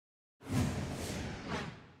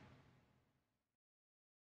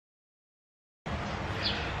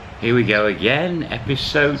Here we go again,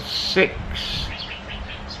 episode 6.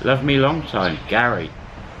 Love me long time. Gary,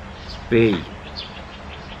 B,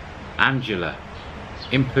 Angela,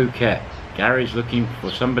 in Phuket. Gary's looking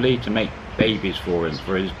for somebody to make babies for him,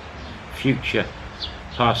 for his future,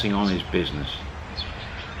 passing on his business.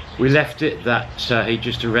 We left it that he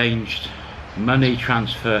just arranged money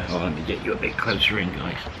transfer. Oh, let me get you a bit closer in,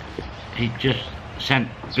 guys. He just sent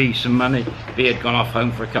B some money. B had gone off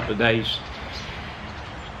home for a couple of days.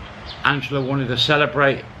 Angela wanted to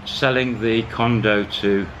celebrate selling the condo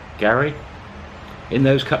to Gary. In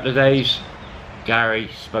those couple of days, Gary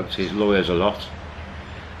spoke to his lawyers a lot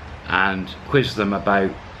and quizzed them about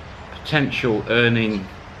potential earning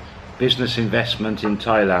business investment in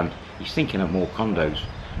Thailand. He's thinking of more condos,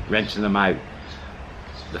 renting them out.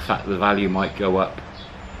 The fact the value might go up.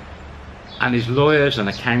 And his lawyers and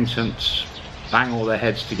accountants bang all their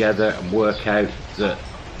heads together and work out that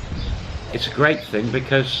it's a great thing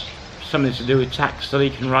because something to do with tax, that he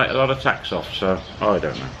can write a lot of tax off. So I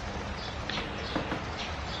don't know.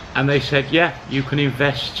 And they said, yeah, you can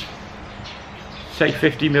invest, say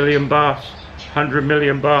 50 million baht, 100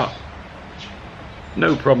 million baht,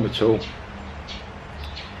 no problem at all.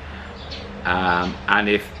 And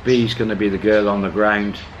if B's going to be the girl on the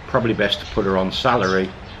ground, probably best to put her on salary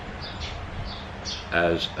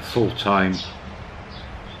as a full-time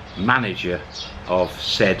manager of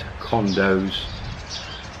said condos.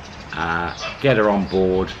 Get her on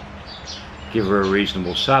board, give her a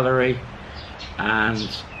reasonable salary, and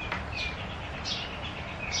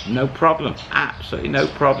no problem, absolutely no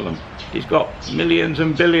problem. He's got millions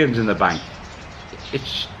and billions in the bank.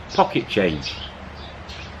 It's pocket change.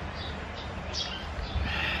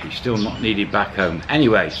 He's still not needed back home.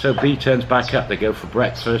 Anyway, so B turns back up, they go for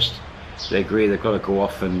breakfast. They agree they've got to go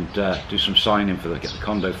off and do some signing for get the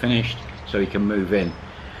condo finished so he can move in.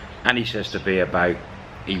 And he says to B about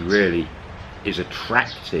he really is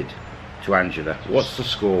attracted to Angela. What's the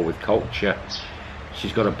score with culture?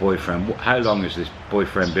 She's got a boyfriend. How long has this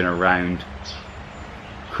boyfriend been around?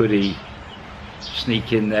 Could he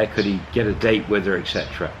sneak in there? Could he get a date with her,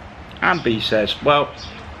 etc.? And B says, well,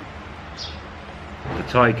 the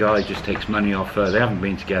Thai guy just takes money off her. They haven't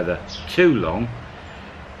been together too long,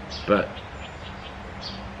 but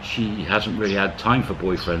she hasn't really had time for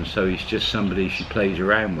boyfriends, so he's just somebody she plays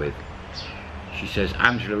around with. She says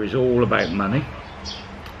Angela is all about money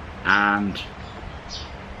and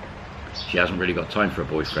she hasn't really got time for a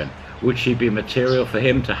boyfriend. Would she be material for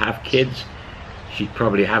him to have kids? She'd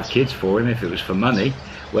probably have kids for him if it was for money.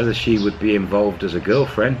 Whether she would be involved as a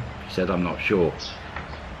girlfriend, he said, I'm not sure,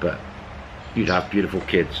 but you'd have beautiful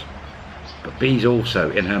kids. But B's also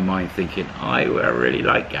in her mind thinking, I really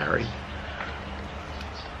like Gary.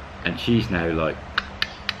 And she's now like,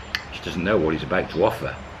 she doesn't know what he's about to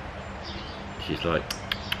offer. She's like,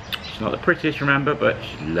 she's not the prettiest, remember, but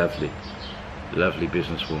she's lovely, lovely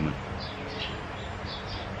businesswoman.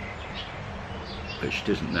 But she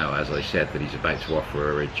doesn't know, as I said, that he's about to offer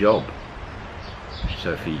her a job.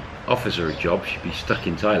 So if he offers her a job, she'd be stuck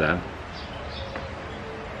in Thailand.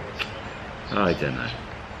 I don't know.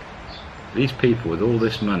 These people with all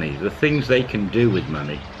this money, the things they can do with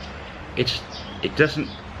money, it doesn't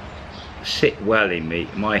sit well in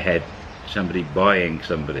my head, somebody buying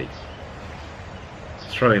somebody,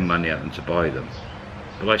 throwing money at them to buy them.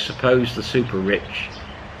 But I suppose the super rich,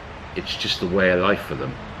 it's just the way of life for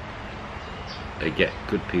them. They get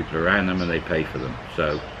good people around them and they pay for them.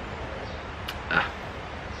 So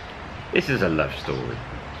this is a love story.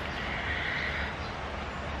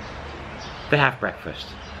 They have breakfast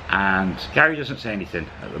and Gary doesn't say anything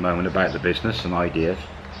at the moment about the business and ideas.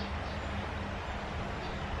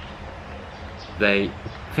 They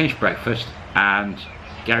finish breakfast and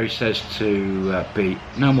Gary says to B,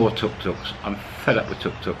 no more tuk-tuks, I'm fed up with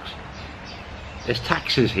tuk-tuks. There's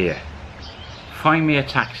taxis here. Find me a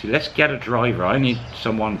taxi, let's get a driver. I need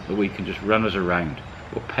someone that we can just run us around.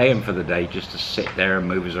 We'll pay him for the day just to sit there and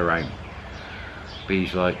move us around.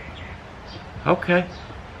 B's like, okay,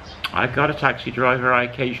 I've got a taxi driver I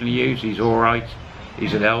occasionally use, he's alright.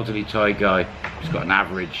 He's an elderly Thai guy, he's got an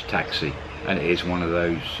average taxi, and it is one of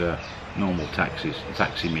those normal taxis, a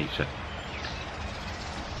taxi meter.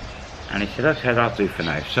 And he said, okay, that'll do for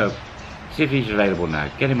now. So, see if he's available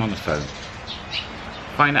now, get him on the phone.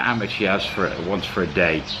 Find out how much he has for it, wants for a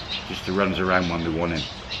day, just to run us around when we want him.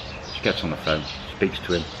 She gets on the phone, speaks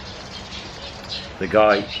to him. The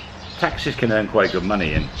guy, taxis can earn quite good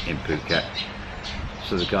money in Phuket.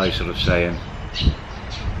 So the guy's sort of saying,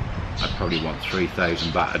 I'd probably want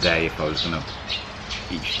 3,000 baht a day if I was going to,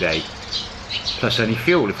 each day, plus any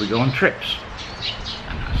fuel if we go on trips.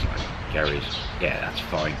 And I was like, Gary's, yeah, that's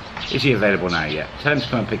fine. Is he available now? Yeah. Tell him to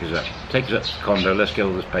come and pick us up. Take us up to the condo. Let's get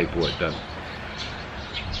all this paperwork done.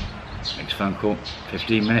 Next phone call.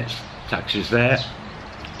 15 minutes. Taxi's there.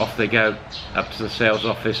 Off they go. Up to the sales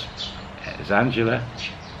office. There's Angela.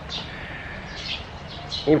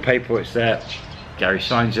 All the paperwork's there. Gary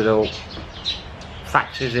signs it all.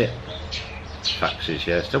 Faxes it. Faxes,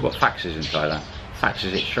 yeah. Still got faxes in Thailand.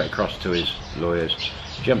 Faxes it straight across to his lawyers.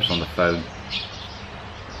 Jumps on the phone.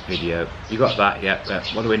 Video. You got that? Yeah.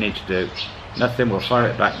 What do we need to do? Nothing. We'll fire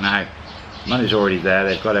it back now. Money's already there.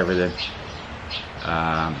 They've got everything.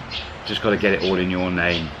 Just got to get it all in your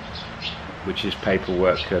name, which is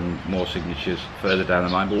paperwork and more signatures further down the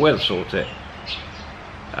line. But we'll sort it.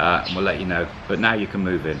 And we'll let you know. But now you can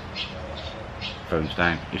move in. Phone's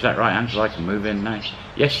down. Is that right, Angela? I can move in now?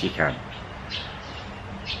 Yes, you can.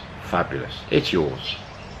 Fabulous. It's yours.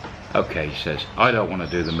 Okay, he says. I don't want to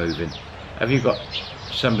do the moving. Have you got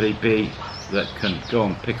somebody B that can go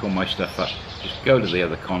and pick all my stuff up? Just go to the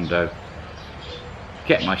other condo.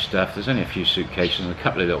 Get my stuff. There's only a few suitcases and a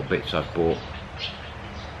couple of little bits I've bought.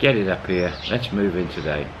 Get it up here. Let's move in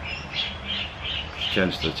today. She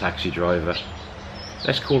turns to the taxi driver.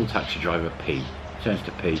 Let's call the taxi driver P. Turns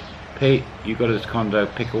to P. P, you go to this condo,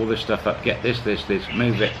 pick all this stuff up, get this,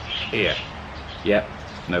 move it here. Yep,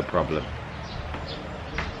 no problem.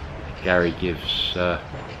 Gary gives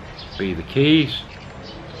B the keys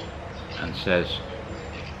and says,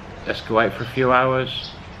 let's go out for a few hours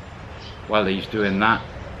while he's doing that,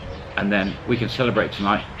 and then we can celebrate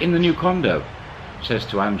tonight in the new condo. Says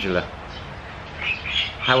to Angela,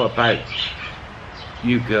 how about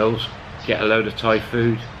you girls get a load of Thai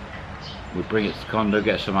food, we bring it to the condo,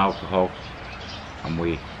 get some alcohol, and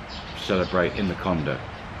we celebrate in the condo.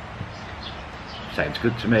 Sounds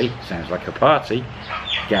good to me. Sounds like a party.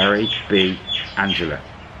 Gary, B, Angela.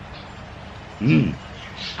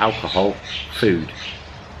 Alcohol, food.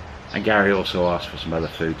 And Gary also asked for some other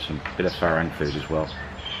food, some bit of Farang food as well.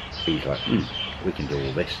 He's like, we can do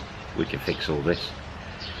all this. We can fix all this.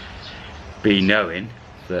 B, knowing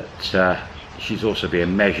that she's also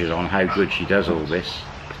being measured on how good she does all this,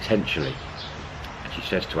 potentially. And she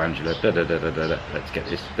says to Angela, let's get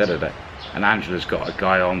this, And Angela's got a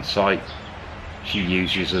guy on site she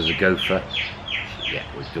uses as a gopher. Yeah,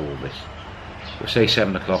 we'll do all this. We'll say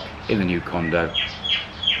 7 o'clock in the new condo,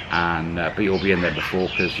 and but you'll be in there before,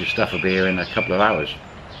 because your stuff will be here in a couple of hours,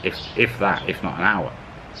 if that, if not an hour.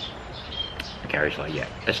 And Gary's like, yeah,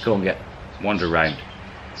 let's go and wander around,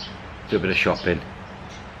 do a bit of shopping.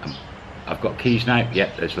 I've got keys now.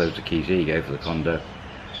 Yep, there's loads of keys. Here you go for the condo.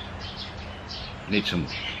 Need some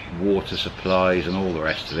water supplies and all the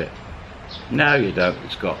rest of it. No, you don't.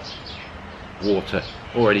 It's got water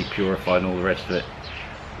already purified and all the rest of it.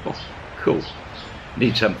 Oh, cool.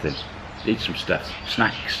 Need something. Need some stuff.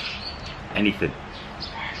 Snacks. Anything.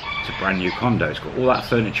 It's a brand new condo. It's got all that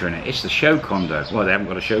furniture in it. It's the show condo. Well, they haven't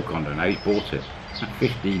got a show condo now. He's bought it.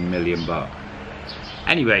 15 million baht.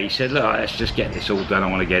 Anyway, he said, look, let's just get this all done. I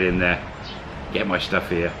want to get in there, get my stuff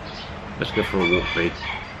here. Let's go for a walk, B.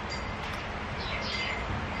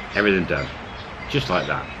 Everything done. Just like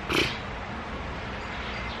that.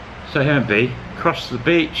 So him and B cross the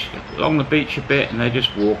beach, along the beach a bit, and they're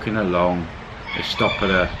just walking along. They stop at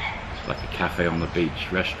like a cafe on the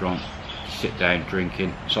beach, restaurant, sit down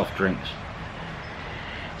drinking, soft drinks.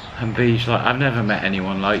 And B's like, I've never met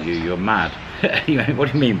anyone like you, you're mad. Anyway,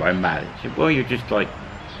 what do you mean by mad? He said, well, you're just like,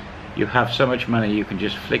 you have so much money you can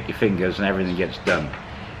just flick your fingers and everything gets done.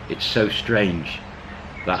 It's so strange,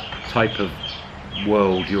 that type of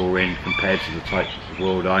world you're in compared to the type of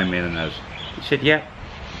world I'm in and us. He said, yeah.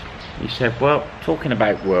 He said, well, talking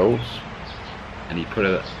about worlds, and he put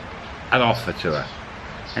an offer to her.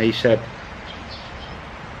 And he said,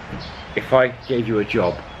 if I gave you a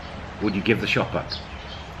job, would you give the shop up?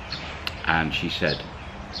 And she said,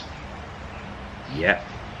 yeah,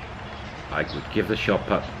 I would give the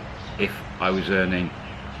shop up if I was earning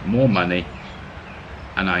more money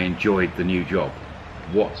and I enjoyed the new job.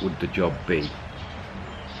 What would the job be?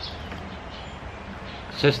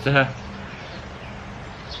 Says to her,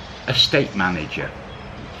 estate manager.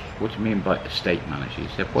 What do you mean by estate manager? He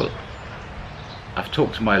said, well, I've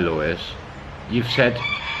talked to my lawyers. You've said,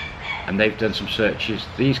 and they've done some searches,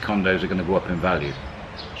 these condos are going to go up in value.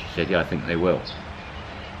 She said, yeah, I think they will.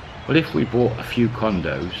 Well, if we bought a few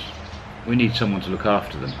condos, we need someone to look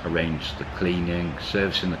after them, arrange the cleaning,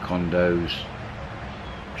 servicing the condos,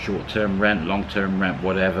 short-term rent, long-term rent,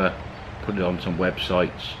 whatever, put it on some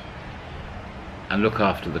websites, and look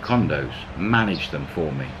after the condos, manage them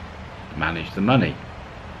for me, manage the money,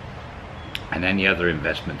 and any other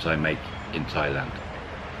investments I make in Thailand.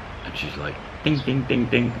 And she's like, ding, ding, ding,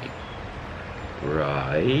 ding.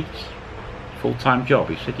 right, full-time job?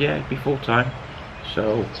 He said, yeah, it'd be full-time.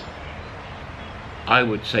 So I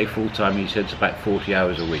would say full-time, he said, it's about 40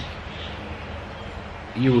 hours a week.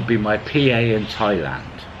 You would be my PA in Thailand.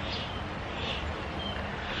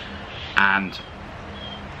 And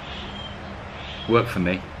work for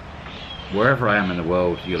me. Wherever I am in the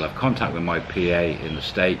world, you'll have contact with my PA in the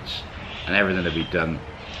States, and everything will be done.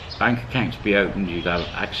 Bank accounts be opened, you'd have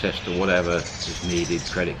access to whatever is needed,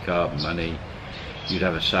 credit card, money, you'd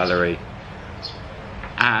have a salary,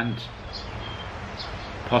 and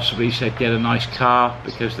possibly said get a nice car,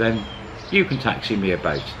 because then you can taxi me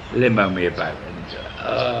about, limo me about. And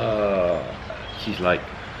she's like,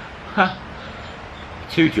 huh,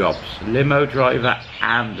 2 jobs, limo driver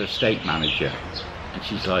and estate manager. And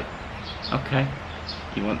she's like, okay,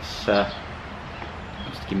 he wants to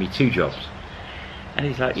give me 2 jobs. And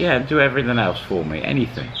he's like, yeah, do everything else for me,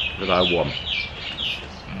 anything that I want.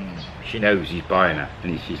 She knows he's buying her,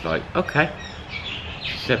 and she's like, okay.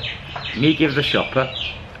 She said, me give the shopper,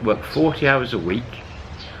 work 40 hours a week.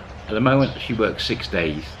 At the moment she works 6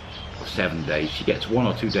 days or 7 days. She gets 1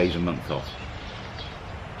 or 2 days a month off.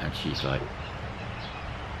 And she's like,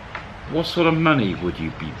 what sort of money would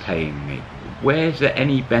you be paying me? Where's there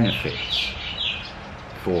any benefits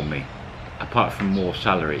for me apart from more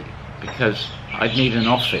salary? Because I'd need an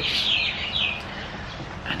office.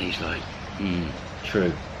 And he's like,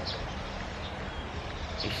 true.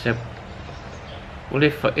 He said, well,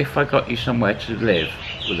 if I got you somewhere to live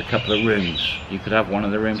with a couple of rooms, you could have one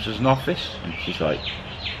of the rooms as an office. And she's like,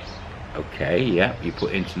 okay, yeah, you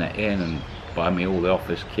put internet in and buy me all the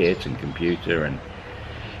office kit and computer. And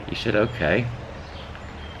he said, okay,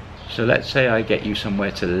 so let's say I get you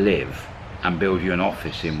somewhere to live and build you an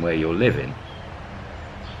office in where you're living.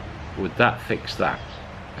 Would that fix that?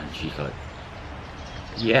 And she's like,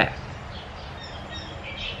 yeah,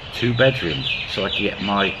 2 bedrooms, so I can get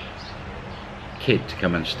my kid to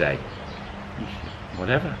come and stay.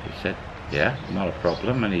 Whatever. He said, yeah, not a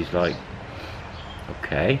problem. And he's like,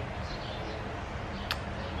 okay.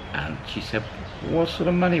 And she said, what sort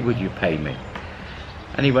of money would you pay me?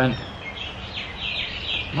 And he went,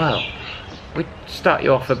 well, we'd start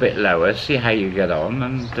you off a bit lower, see how you get on,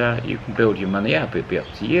 and you can build your money up. It'd be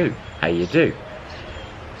up to you how you do.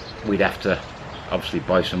 We'd have to obviously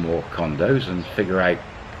buy some more condos and figure out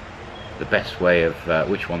the best way of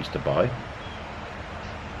which ones to buy.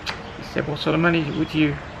 He said, what sort of money would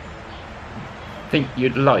you think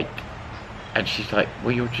you'd like? And she's like,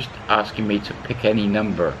 well, you're just asking me to pick any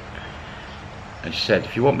number. And she said,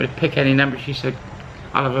 if you want me to pick any number, she said,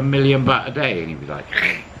 I'll have $1 million baht a day. And he'd be like,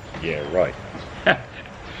 yeah, right.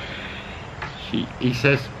 He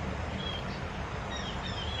says,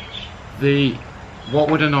 what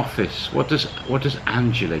would an office, what does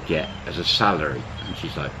Angela get as a salary? And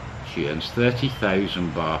she's like, she earns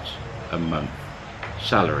 30,000 baht a month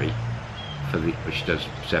salary which she does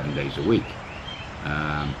 7 days a week,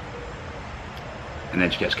 and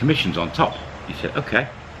then she gets commissions on top. He said, okay.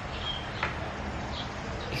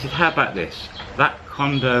 He said, how about this? That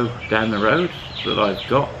condo down the road that I've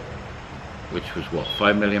got, which was what,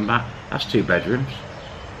 5 million baht, that's 2 bedrooms,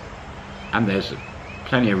 and there's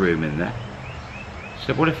plenty of room in there.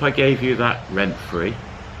 So what if I gave you that rent free,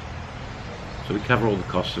 so we cover all the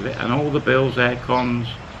costs of it, and all the bills, air cons,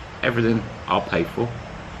 everything I'll pay for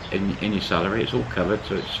in your salary. It's all covered,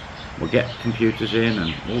 so we'll get computers in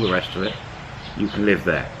and all the rest of it. You can live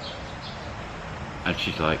there. And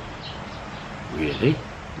she's like, really?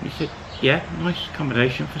 And he said, yeah, nice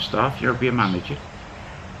accommodation for staff, you'll be a manager.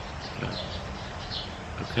 Like,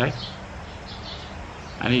 okay.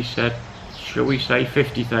 And he said, shall we say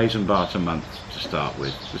 50,000 baht a month to start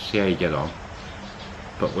with, to see how you get on,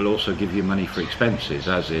 but we'll also give you money for expenses,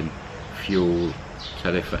 as in fuel,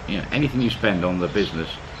 telephone, anything you spend on the business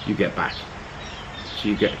you get back. So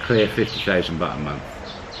you get a clear 50,000 baht a month,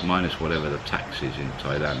 minus whatever the tax is in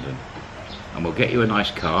Thailand, and we'll get you a nice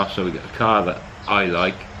car. So we get a car that I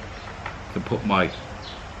like, can put my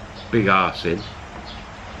big arse in,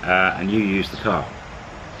 and you use the car.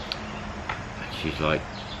 And she's like,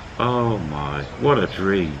 oh my, what a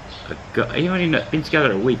dream. You only been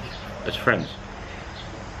together a week as friends.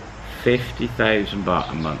 50,000 baht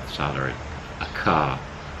a month salary, a car,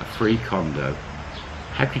 a free condo.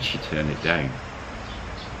 How could she turn it down?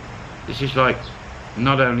 This is like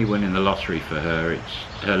not only winning the lottery for her, it's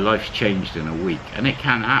her life's changed in a week, and it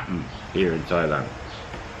can happen here in Thailand.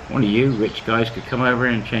 One of you rich guys could come over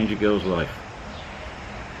here and change a girl's life.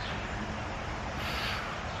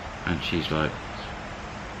 And she's like,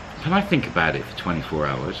 can I think about it for 24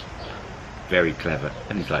 hours? Very clever.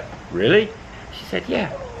 And he's like, really? She said,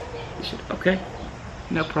 yeah. He said, okay,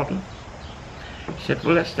 no problem. He said,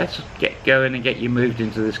 well, let's get going and get you moved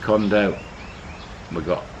into this condo. We've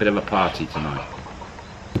got a bit of a party tonight.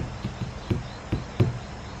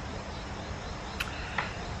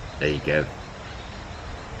 There you go.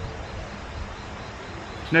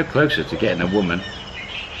 He's no closer to getting a woman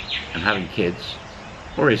and having kids,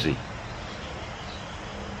 or is he?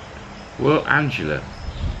 Will Angela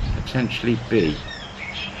potentially be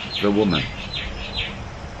the woman?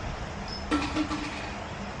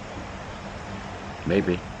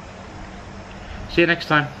 Maybe. See you next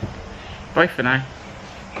time. Bye for now.